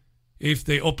they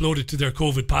upload it to their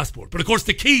COVID passport. But of course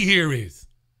the key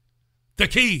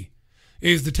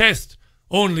is the test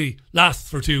only lasts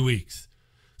for 2 weeks.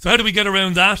 So how do we get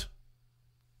around that?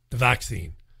 The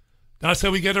vaccine. That's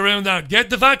how we get around that. Get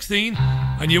the vaccine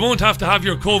and you won't have to have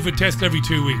your COVID test every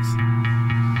 2 weeks.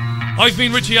 I've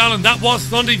been Richie Allen. That was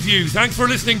Sunday Views. Thanks for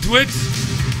listening to it.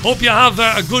 Hope you have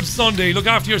a good Sunday. Look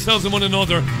after yourselves and one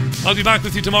another. I'll be back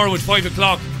with you tomorrow at 5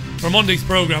 o'clock for Monday's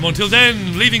programme. Until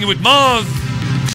then, leaving you with Moz.